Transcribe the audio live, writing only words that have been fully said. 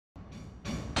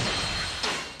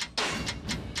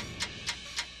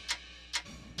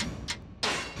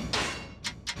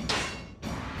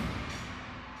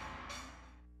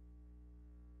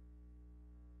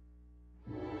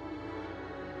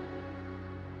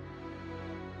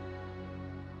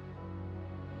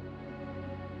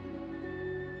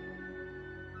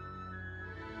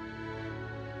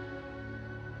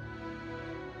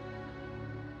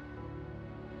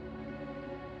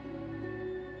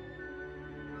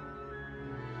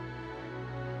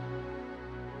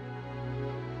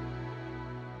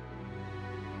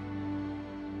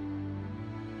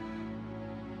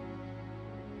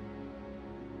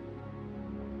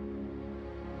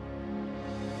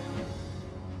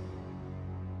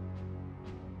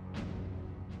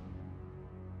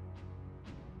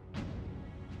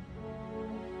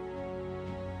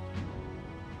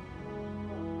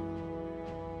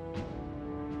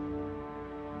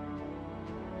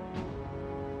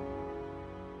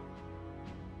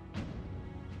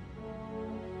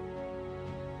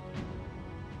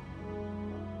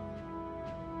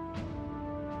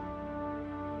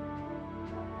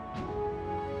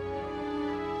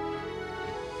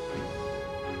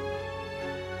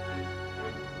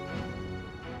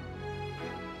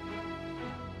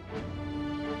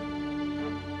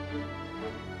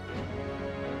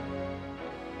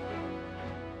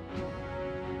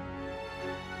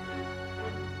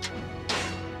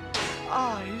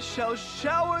I shall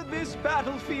shower this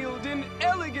battlefield in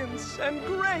elegance and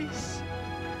grace.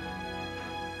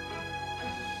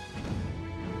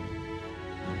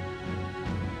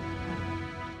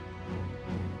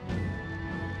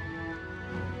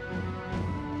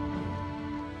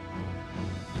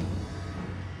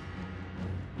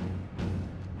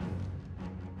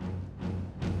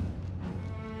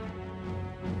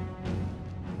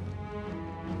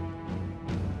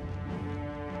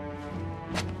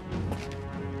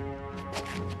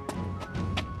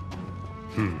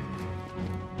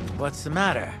 What's the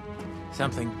matter?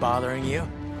 Something bothering you?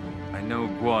 I know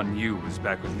Guan Yu is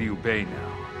back with Liu Bei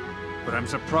now, but I'm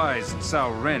surprised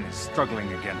Cao Ren is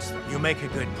struggling against them. You make a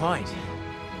good point.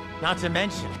 Not to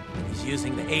mention, he's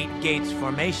using the 8 Gates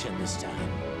formation this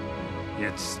time.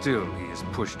 Yet still he is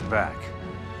pushed back.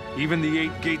 Even the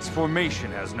 8 Gates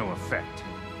formation has no effect.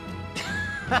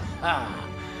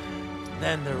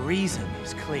 Then the reason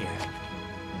is clear.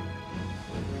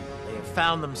 They have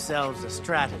found themselves a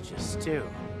strategist, too.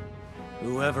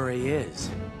 Whoever he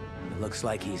is, it looks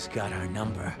like he's got our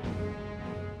number.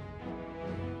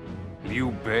 Liu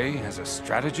Bei as a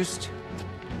strategist?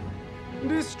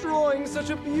 Destroying such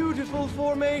a beautiful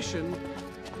formation.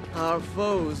 Our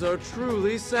foes are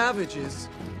truly savages.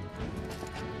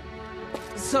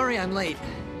 Sorry I'm late.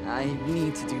 I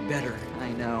need to do better,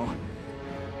 I know.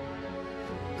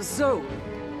 So,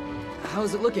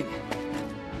 how's it looking?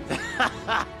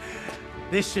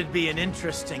 This should be an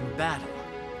interesting battle.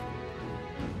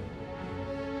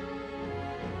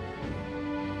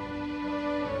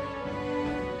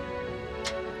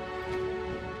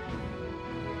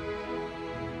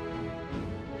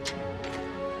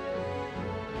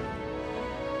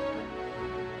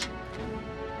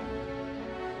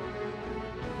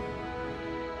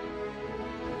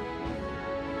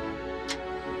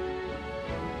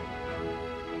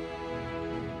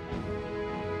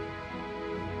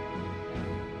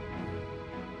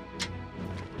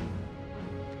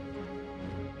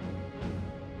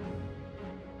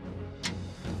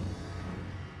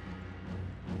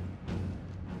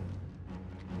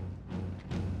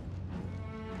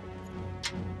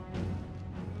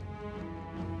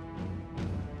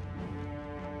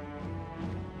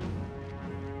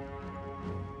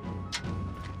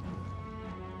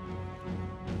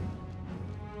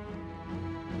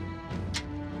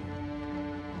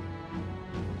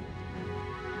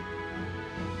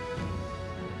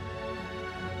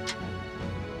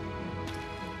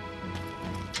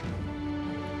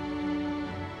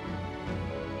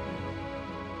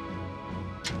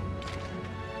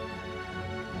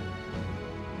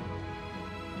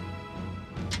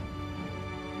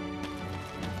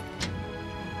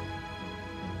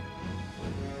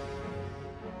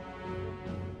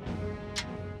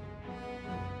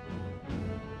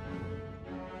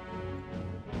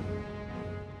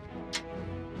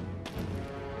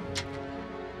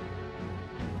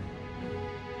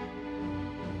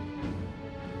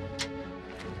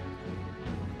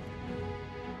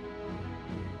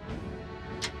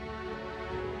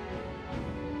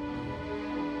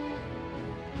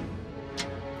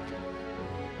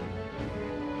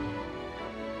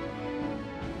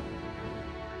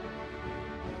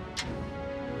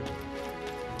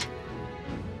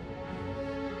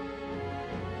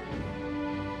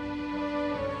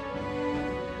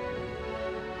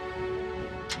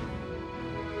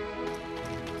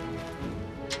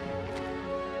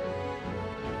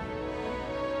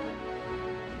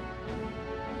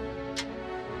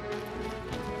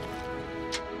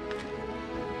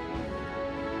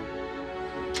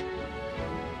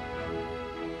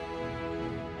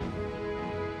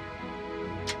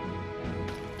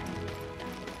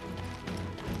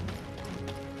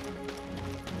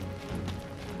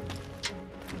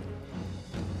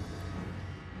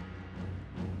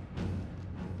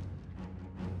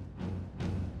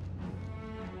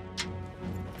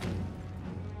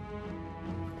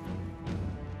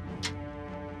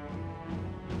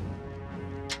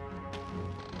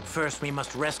 First, we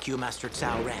must rescue Master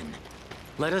Cao Ren.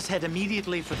 Let us head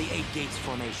immediately for the 8 Gates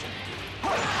formation.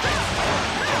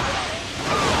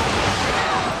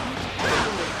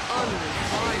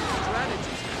 Unrefined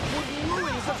strategist would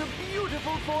ruin such a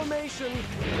beautiful formation.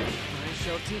 I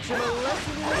shall teach him a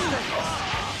lesson in a second.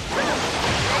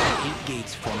 8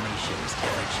 Gates formation is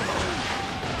ever-changing.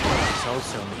 This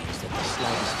also means that the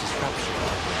slightest disruption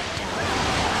will break down.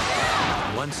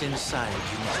 Once inside,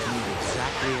 you must move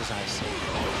exactly as I say.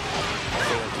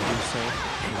 Fail to do so,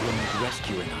 and we'll need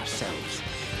rescuing ourselves.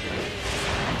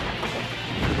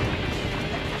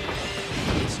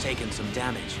 It's taken some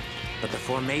damage, but the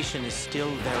formation is still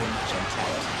very much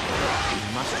intact. We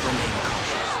must remain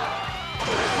cautious.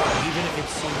 It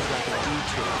seems like a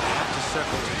detour. I have to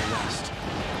circle to the west.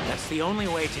 That's the only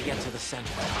way to get to the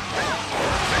center.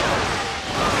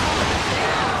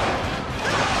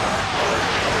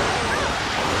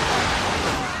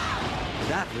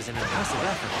 That was an impressive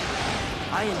effort.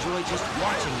 I enjoy just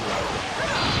watching you.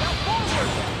 Now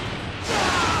forward!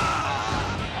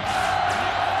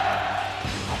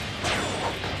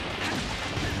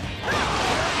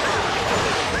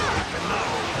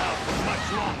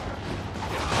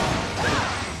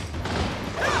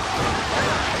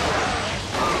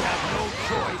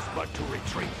 But to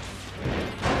retreat.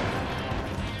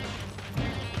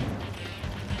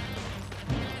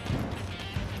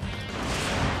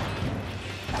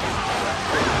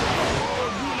 All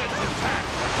units attack!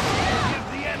 Give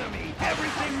the enemy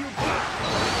everything you've got!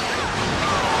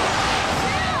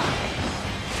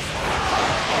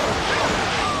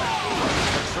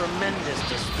 A tremendous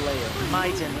display of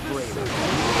might and bravery.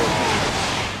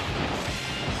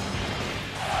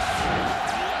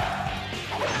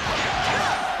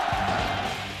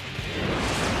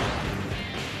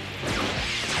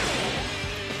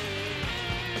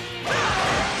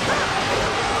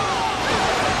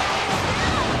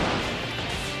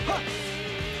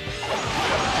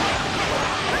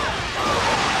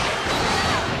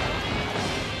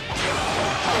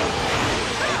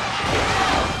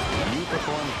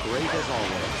 Great as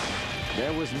always.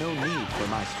 There was no need for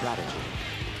my strategy.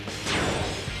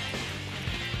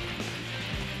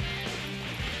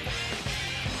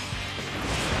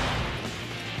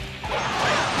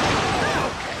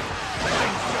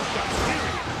 Things just got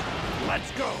serious.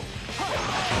 Let's go.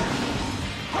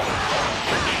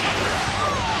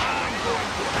 I'm going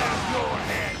to have your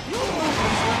head.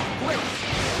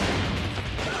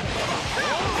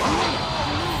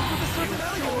 You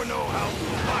sure know how to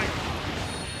fight.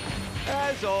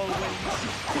 As always,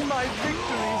 my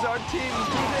victories are tinged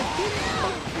with a hint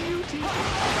of beauty.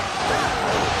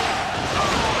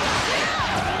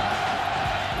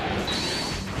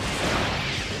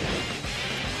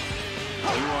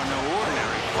 You are no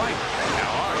ordinary fighter,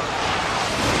 now are you?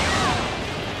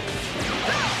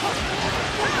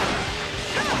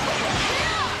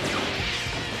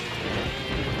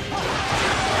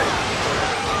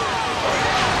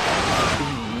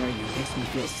 Being near you makes me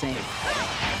feel safe.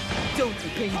 Don't be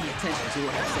paying attention to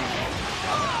what I'm saying.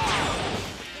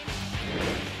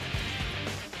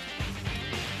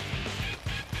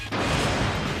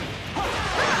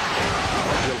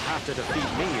 You'll have to defeat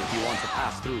me if you want to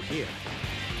pass through here.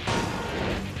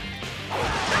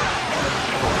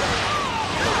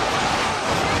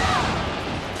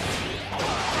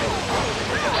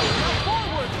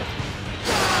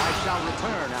 I shall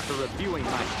return after reviewing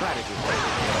my strategy.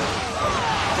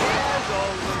 As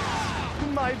always,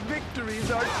 my victories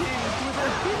are tinged with a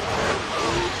hint of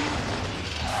beauty.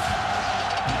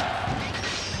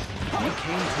 You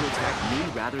came to attack me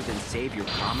rather than save your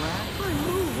comrade? I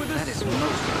move with a That is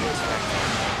most unexpected.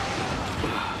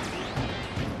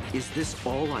 Is this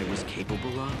all I was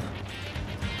capable of?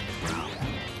 Well,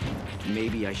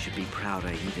 maybe I should be proud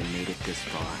I even made it this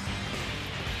far.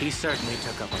 He certainly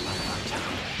took up a lot of our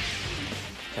time.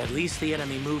 At least the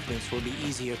enemy movements will be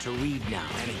easier to read now,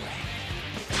 anyway.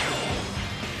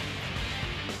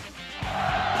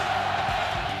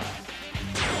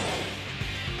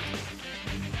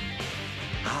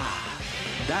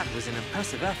 That was an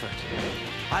impressive effort.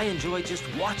 I enjoy just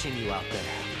watching you out there.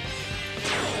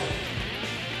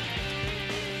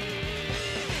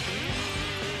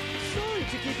 Sorry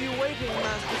to keep you waiting,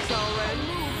 Master Zhang He,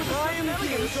 but I am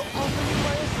here to offer you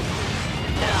my assistance.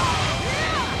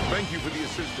 Thank you for the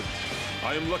assistance.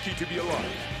 I am lucky to be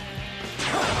alive.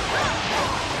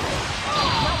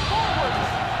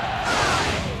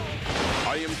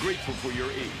 I am grateful for your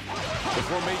aid. The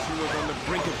formation was on the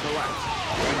brink of collapse,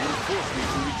 and will force me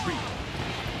to retreat.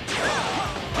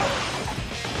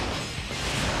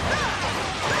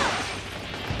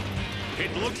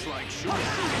 It looks like Zhang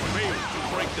He failed to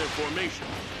break their formation.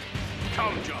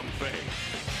 Come, Zhang He.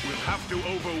 We'll have to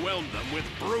overwhelm them with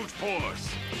brute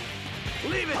force.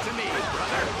 Leave it to me,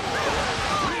 brother.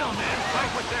 Real men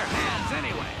fight with their hands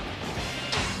anyway.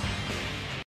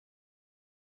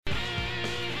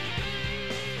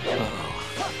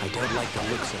 I don't like the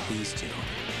looks of these two.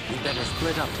 We better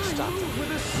split up to stop them.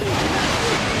 The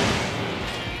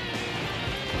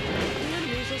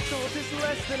enemy's assault is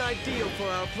less than ideal for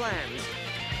our plans.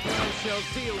 I shall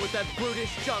deal with that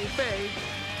brutish Zhang He.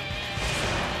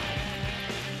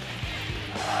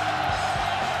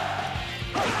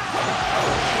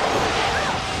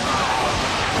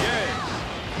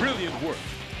 Yes, brilliant work.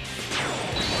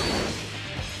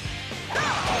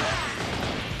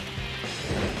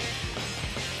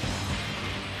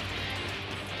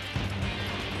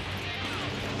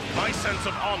 sense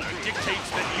of honor dictates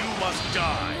that you must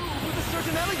die. With a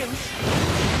certain elegance.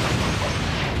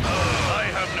 I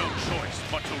have no choice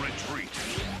but to retreat.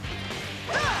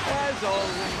 As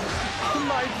always,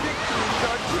 my victories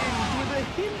are tinged with a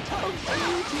hint of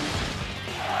beauty.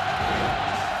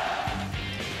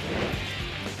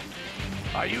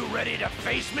 Are you ready to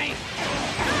face me?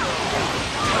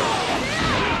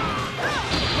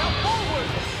 Now forward!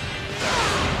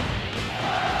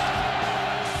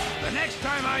 The next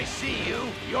time I see you,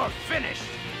 you're finished.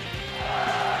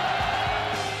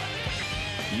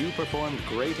 You performed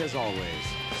great as always.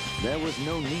 There was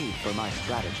no need for my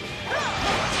strategy.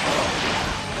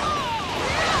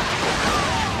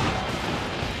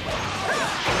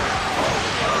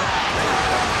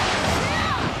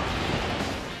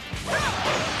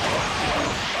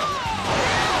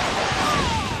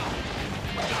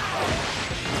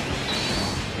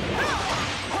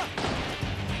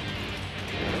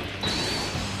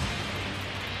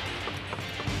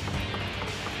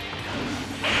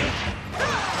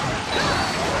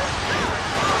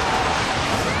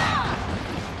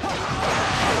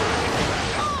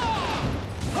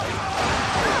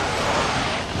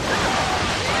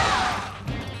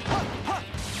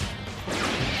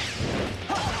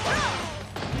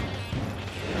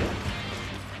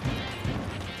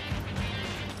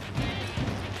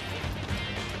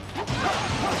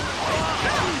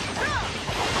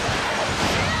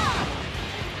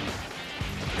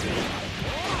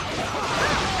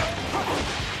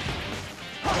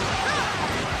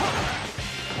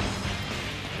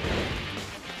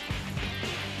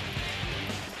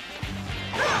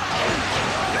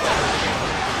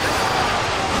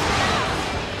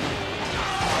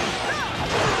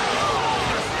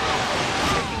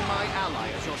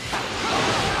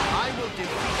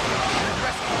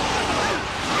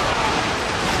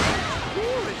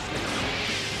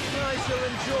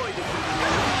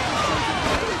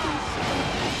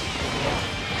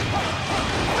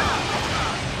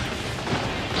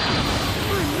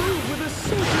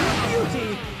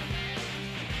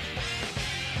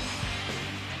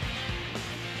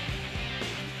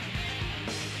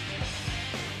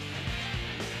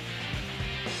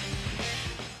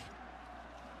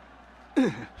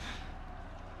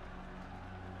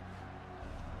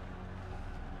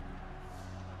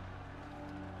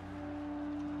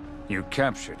 You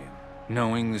captured him,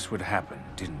 knowing this would happen,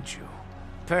 didn't you?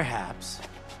 Perhaps.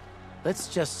 Let's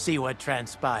just see what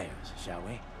transpires, shall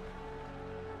we?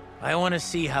 I want to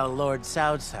see how Lord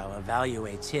Cao Cao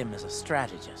evaluates him as a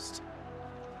strategist.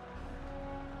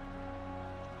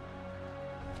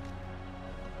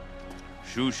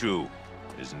 Shushu,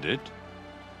 isn't it?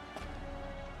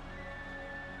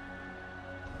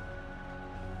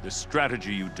 The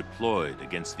strategy you deployed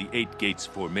against the Eight Gates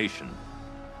formation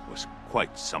was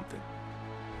quite something.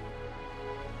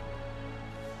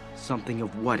 Something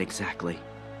of what exactly?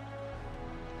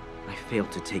 I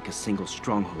failed to take a single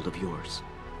stronghold of yours.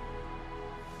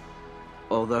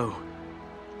 Although,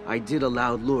 I did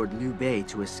allow Lord Liu Bei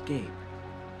to escape.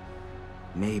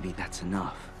 Maybe that's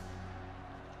enough.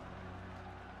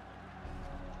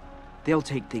 They'll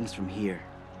take things from here.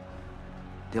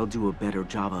 They'll do a better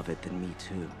job of it than me,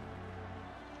 too.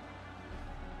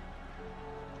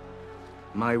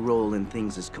 My role in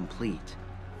things is complete.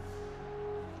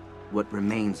 What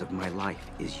remains of my life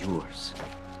is yours.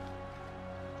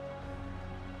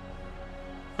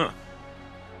 Huh.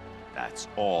 That's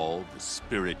all the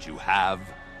spirit you have?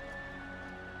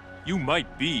 You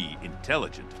might be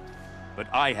intelligent, but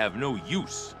I have no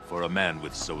use for a man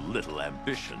with so little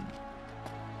ambition.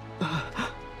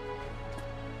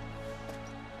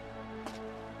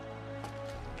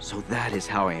 So that is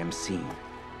how I am seen.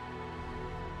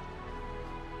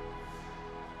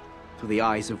 Through the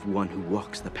eyes of one who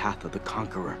walks the path of the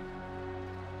conqueror.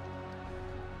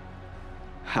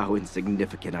 How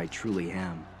insignificant I truly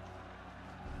am.